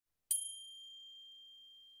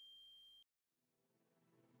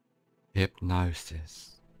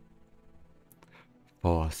Hypnosis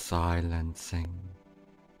for silencing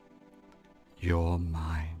your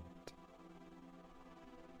mind.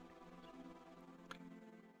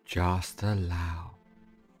 Just allow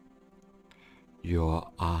your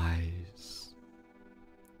eyes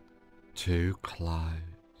to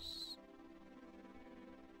close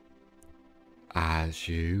as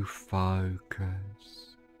you focus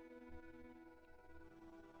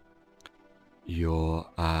your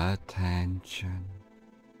attention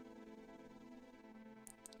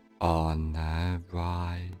on the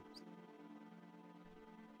rise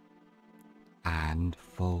and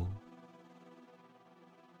fall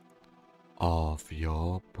of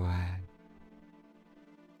your breath.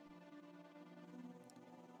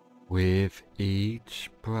 With each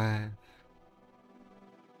breath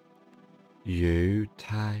you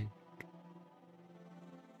take,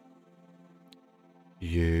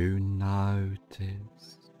 you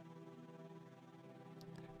notice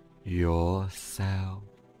yourself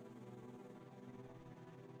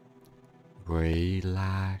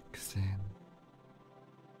relaxing,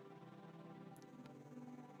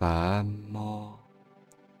 but more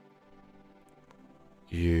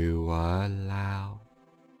you allow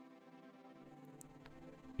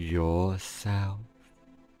yourself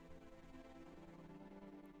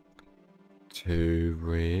to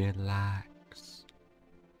relax,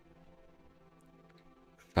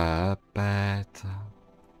 the better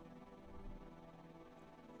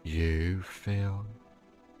you feel,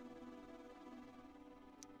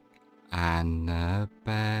 and the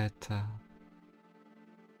better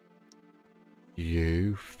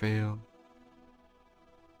you feel,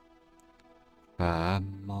 the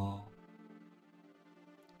more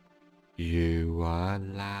you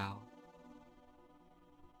allow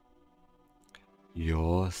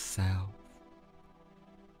yourself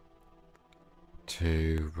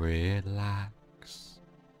to relax.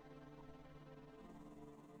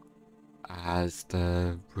 As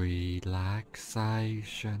the relaxation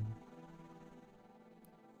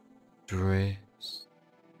drifts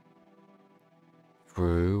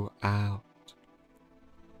throughout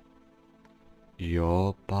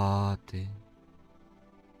your body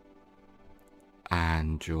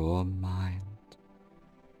and your mind,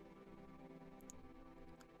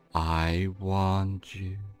 I want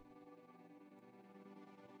you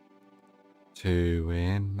to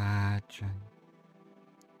imagine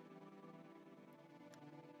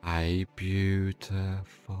a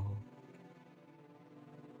beautiful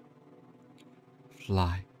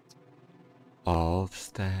flight of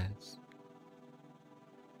stairs,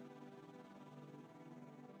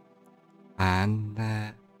 and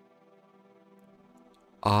there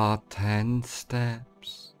are 10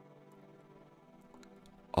 steps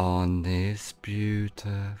on this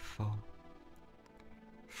beautiful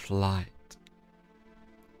flight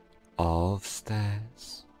of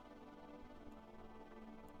stairs,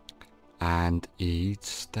 and each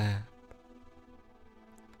step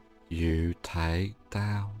you take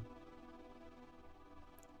down,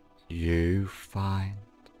 you find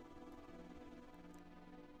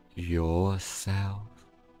yourself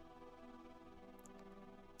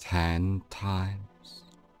 10 times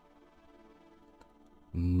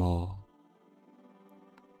more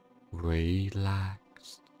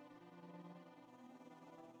relaxed,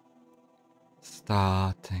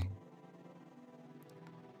 starting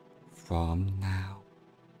from now.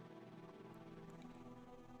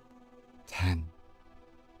 10.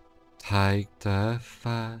 Take the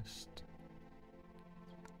first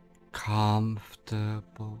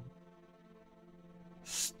comfortable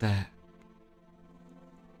step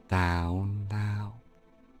down now,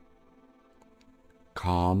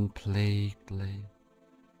 completely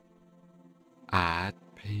at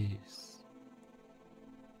peace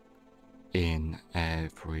in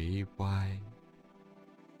every way.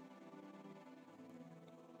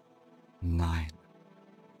 9.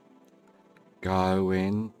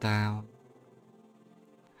 Going down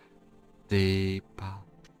deeper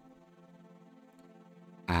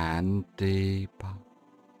and deeper,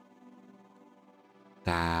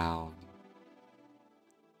 down,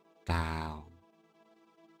 down,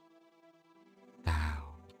 down.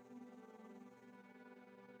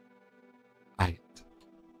 8.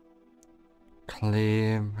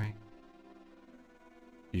 Clearing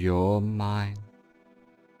your mind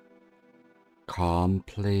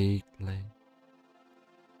completely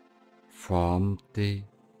from deep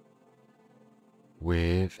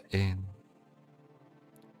within,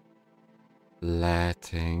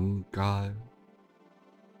 letting go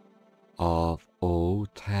of all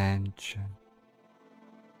tension,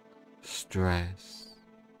 stress,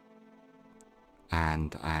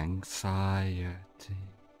 and anxiety.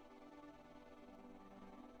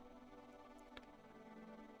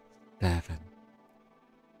 7.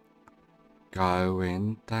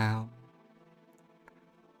 Going down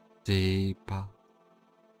deeper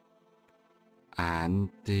and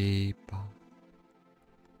deeper,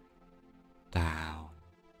 down,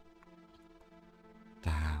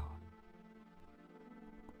 down,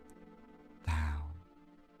 down.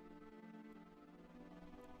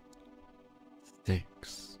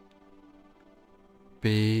 6.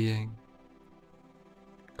 Being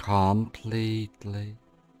completely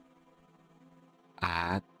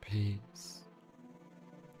at peace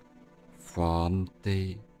from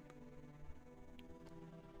deep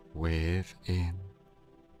within,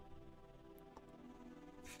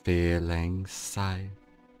 feeling safe,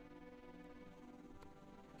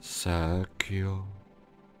 secure,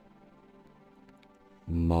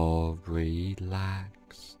 more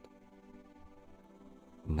relaxed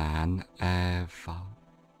than ever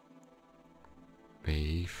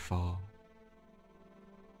before.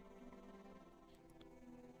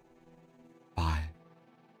 5.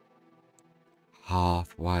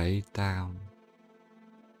 Halfway down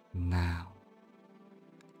now,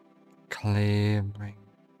 clearing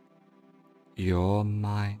your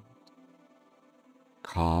mind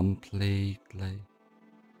completely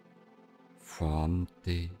from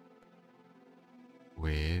deep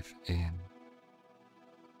within.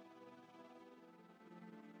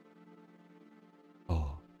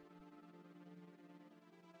 4.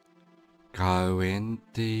 Going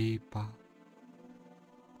deeper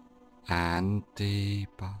and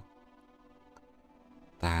deeper,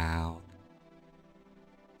 down,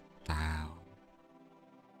 down,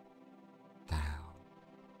 down.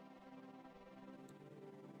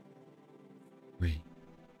 3.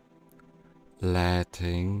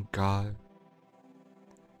 Letting go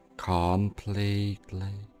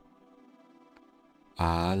completely,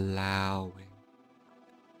 allowing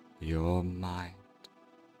your mind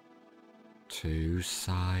to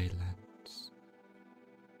silence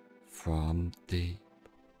from deep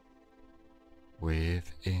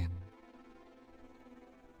within.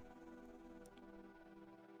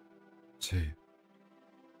 2.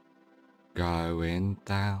 Going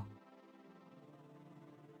down,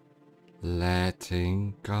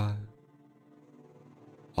 letting go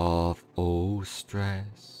of all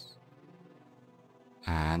stress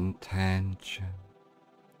and tension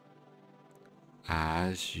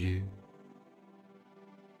as you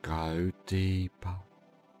go deeper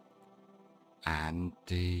and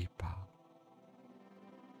deeper.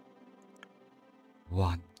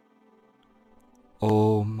 1.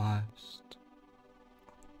 Almost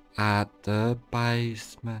at the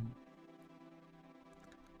basement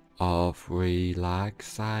of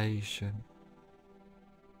relaxation,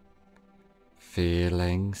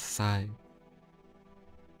 feeling safe,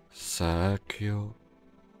 secure,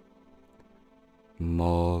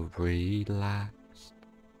 more relaxed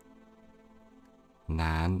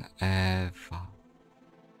than ever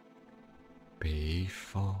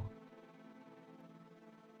before.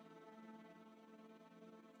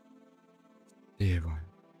 0.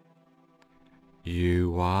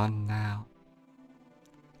 You are now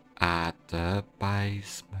at the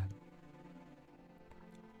basement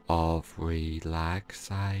of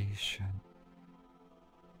relaxation,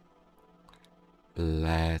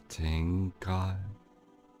 letting go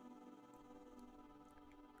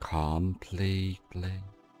completely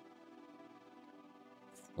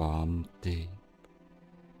from deep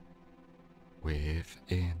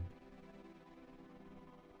within.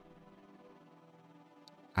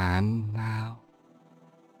 And now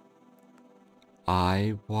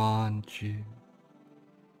I want you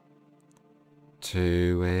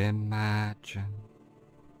to imagine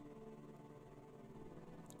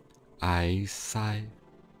a safe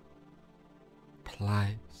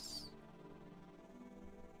place.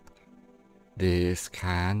 This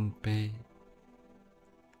can be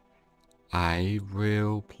a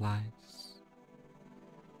real place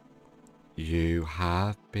you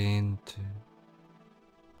have been to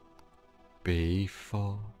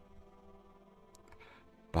before,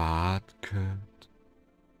 but could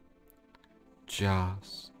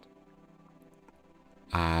just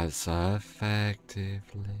as effectively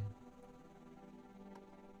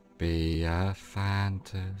be a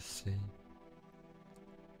fantasy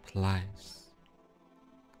place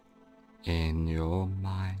in your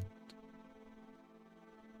mind.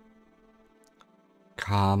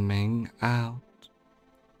 Coming out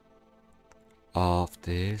of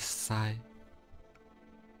this safe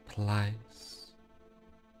place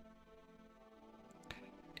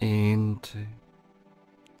into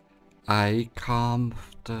a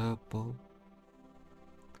comfortable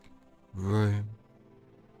room,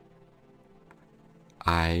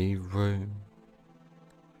 a room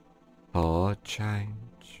for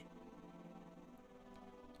change,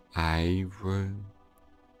 a room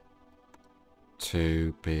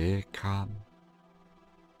to become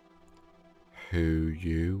who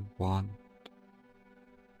you want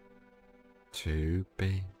to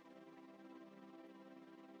be.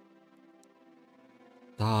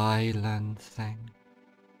 Silencing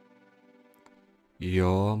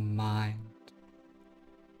your mind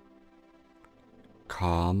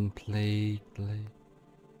completely,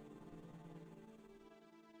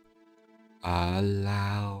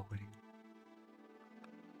 allowing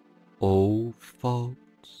all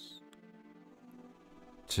thoughts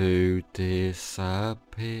to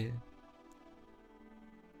disappear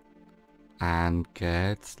and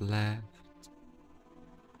get left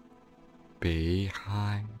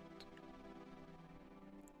behind,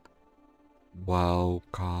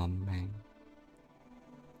 welcoming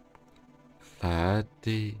the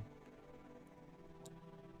deep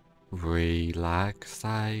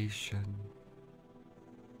relaxation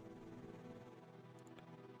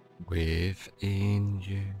within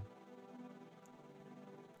you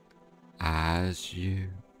as you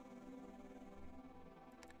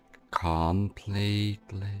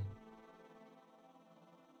completely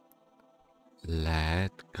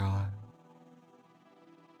let go,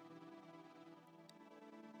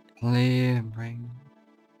 clearing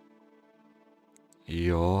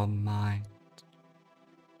your mind,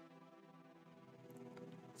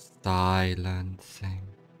 silencing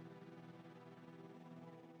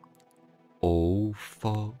all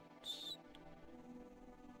thoughts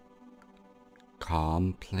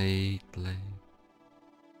completely,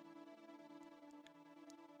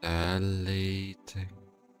 deleting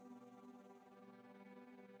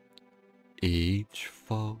each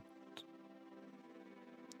thought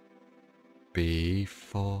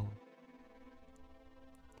before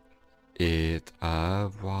it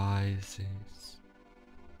arises,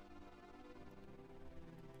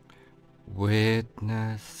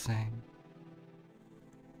 witnessing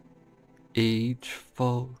each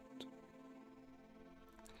thought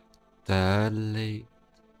delete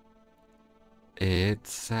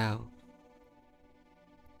itself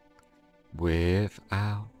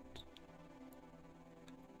without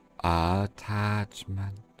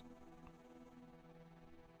attachment,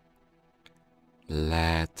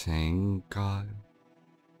 letting go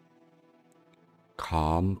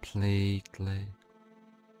completely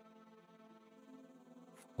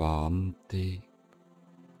from deep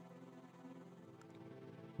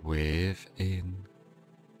within,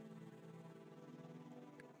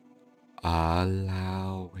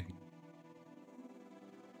 allowing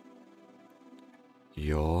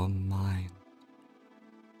your mind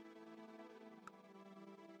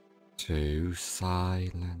to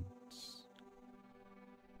silence,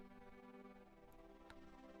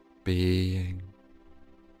 being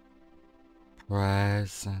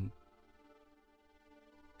present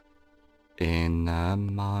in a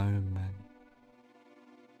moment,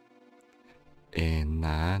 in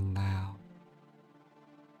and out,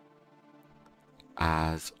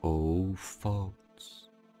 as all thoughts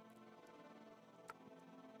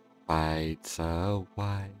fades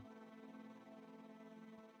away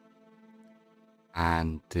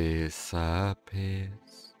and disappears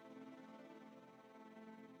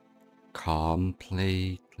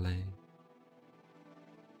completely,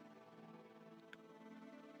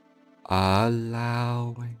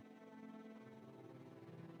 allowing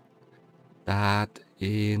that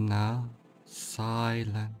inner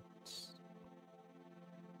silence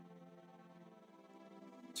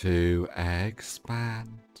to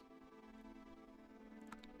expand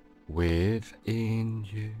within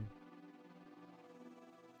you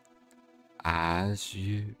as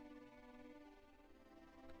you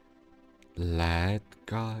let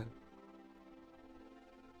go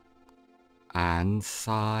and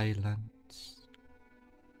silence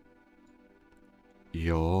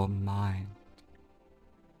your mind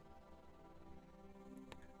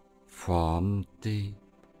from deep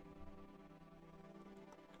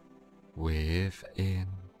within,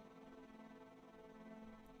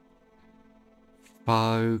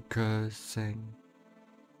 focusing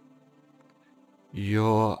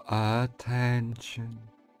your attention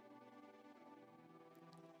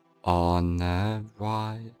on the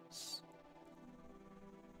rise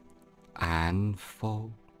and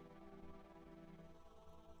fall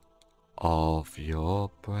of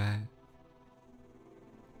your breath,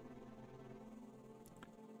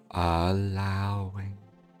 allowing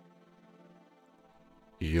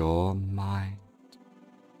your mind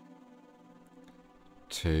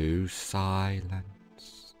to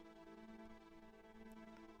silence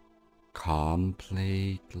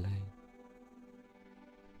completely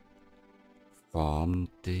from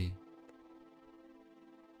deep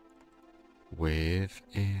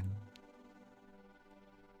within,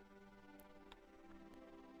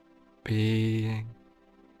 being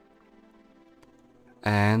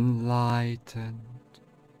enlightened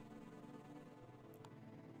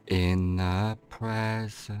in the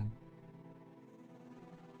present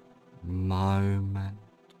moment,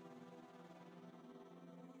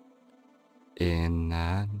 in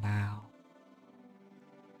the now,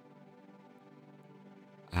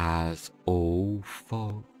 as all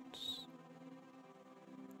thoughts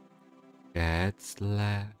gets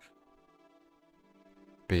left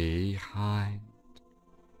behind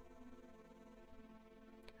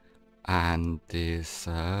and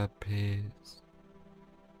disappears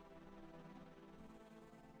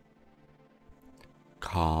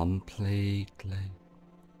completely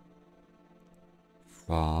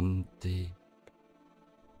from deep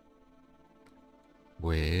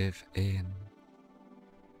within,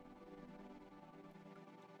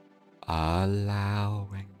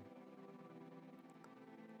 allowing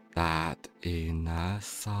that inner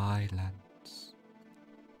silence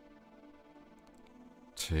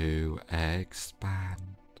to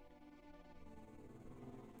expand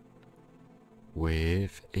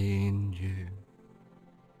within you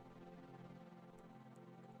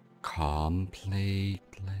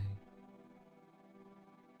completely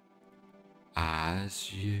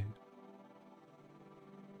as you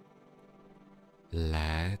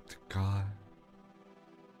let go,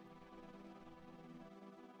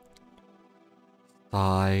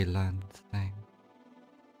 silencing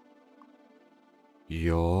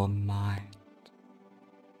your mind,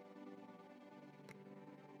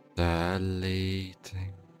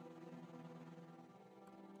 deleting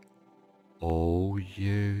all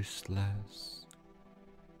useless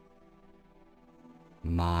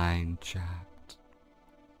mind chat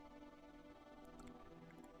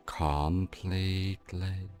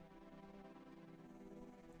completely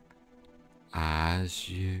as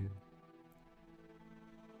you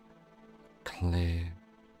clear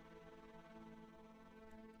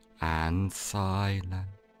and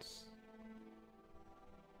silence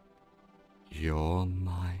your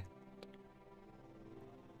mind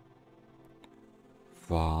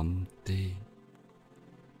from deep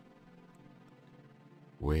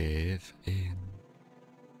within.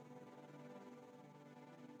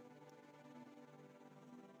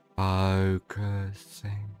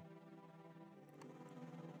 Focusing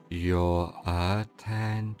your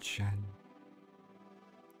attention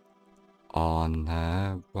on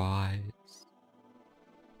the rise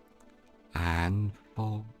and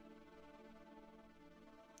fall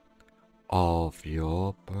of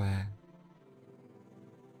your breath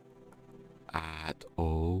at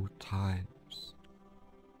all times,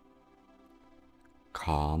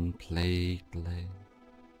 completely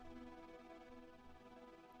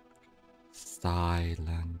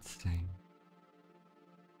silencing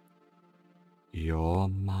your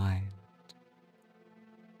mind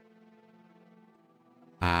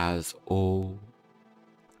as all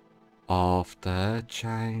of the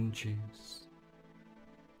changes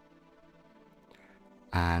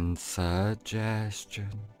and suggestions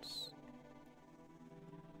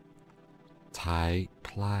take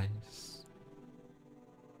place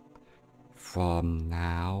from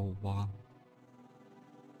now on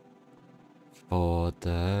for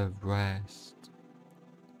the rest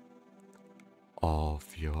of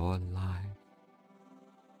your life.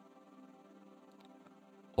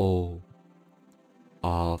 All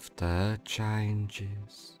of the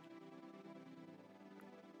changes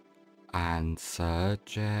and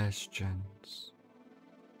suggestions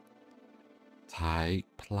take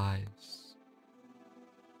place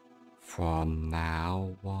from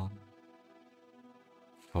now on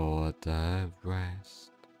for the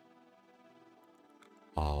rest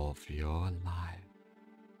of your life.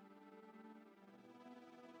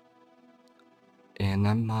 In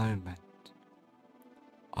a moment,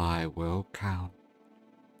 I will count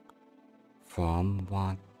from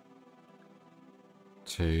 1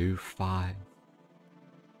 to 5,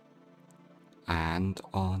 and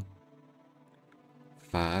on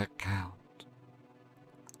the count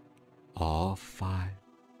of 5,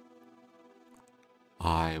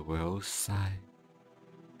 I will say,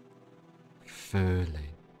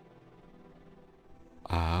 fully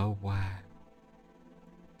aware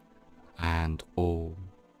and all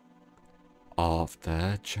of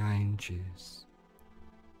the changes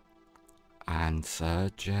and and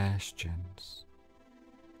suggestions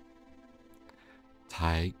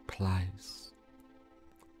take place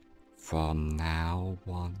from now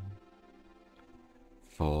on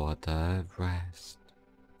for the rest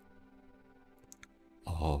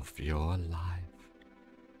of your life.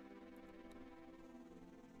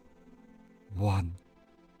 1.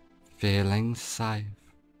 Feeling safe,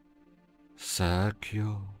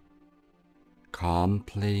 secure,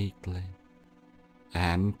 completely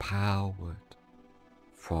empowered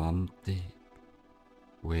from deep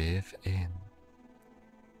within.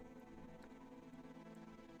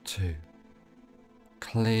 2.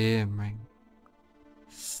 Clearing,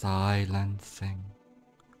 silencing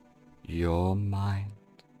your mind,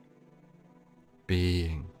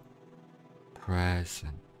 being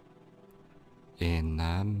present in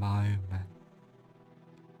the moment,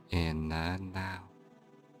 in the now.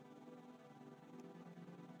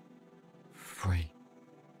 3.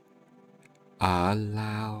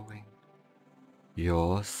 Allowing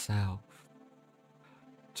yourself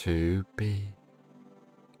to be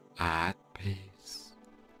at peace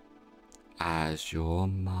as your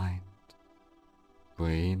mind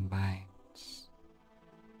remains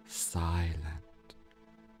silent.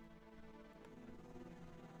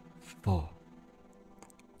 4.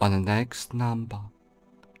 On the next number,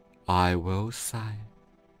 I will say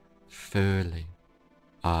fully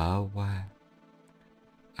aware,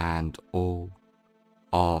 and all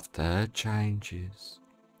of the changes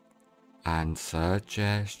and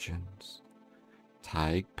suggestions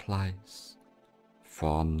take place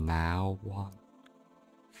from now on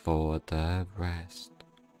for the rest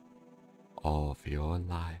of your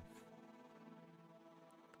life.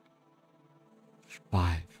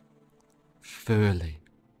 5. Fully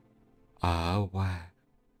aware.